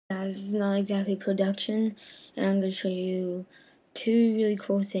guys, it's not exactly production, and I'm going to show you two really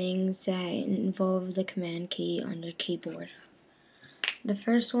cool things that involve the command key on your keyboard. The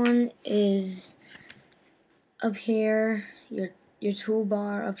first one is up here, your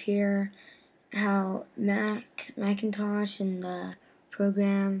toolbar up here, how Macintosh and the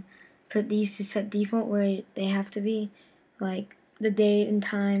program put these to set default where they have to be, like the date and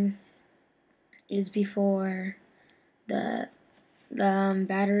time is before the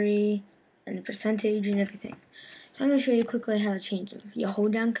battery and the percentage and everything. So I'm going to show you quickly how to change them. You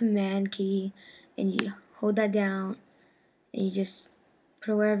hold down command key and you hold that down and you just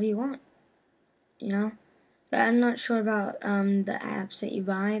put it wherever you want, you know. But I'm not sure about the apps that you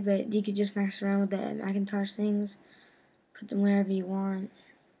buy, but you could just mess around with the Macintosh things, put them wherever you want.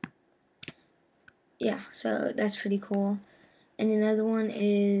 Yeah, so that's pretty cool. And another one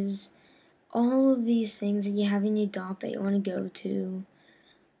is all of these things that you have in your dock that you want to go to,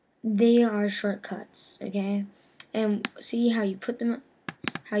 they are shortcuts, okay? And see how you put them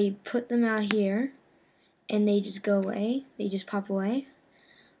out here and they just go away, they just pop away.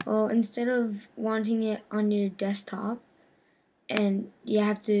 Well, instead of wanting it on your desktop and you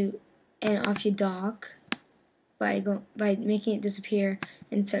have to and off your dock by making it disappear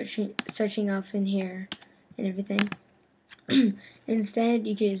and searching up in here and everything. Instead,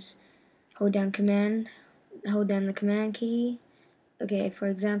 you can just hold down the command key. Okay, for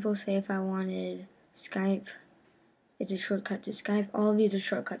example, say if I wanted Skype, it's a shortcut to Skype. All of these are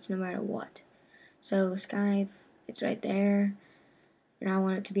shortcuts no matter what. So Skype, it's right there. And I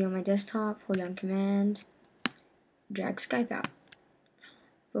want it to be on my desktop, hold down command, drag Skype out.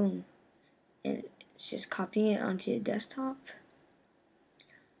 Boom. And it's just copying it onto your desktop.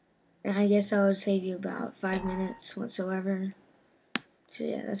 And I guess that would save you about 5 minutes whatsoever. So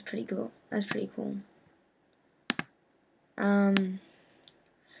yeah, that's pretty cool. That's pretty cool.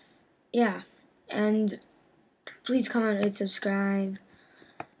 Yeah, and please comment, rate, subscribe.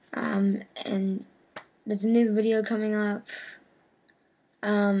 And there's a new video coming up.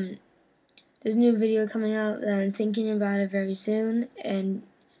 There's a new video coming up that I'm thinking about it very soon, and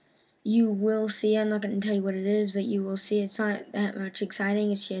you will see. I'm not going to tell you what it is, but you will see. It's not that much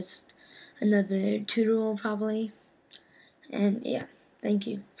exciting. It's just another tutorial probably. And yeah, thank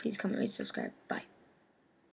you. Please comment, rate, subscribe. Bye.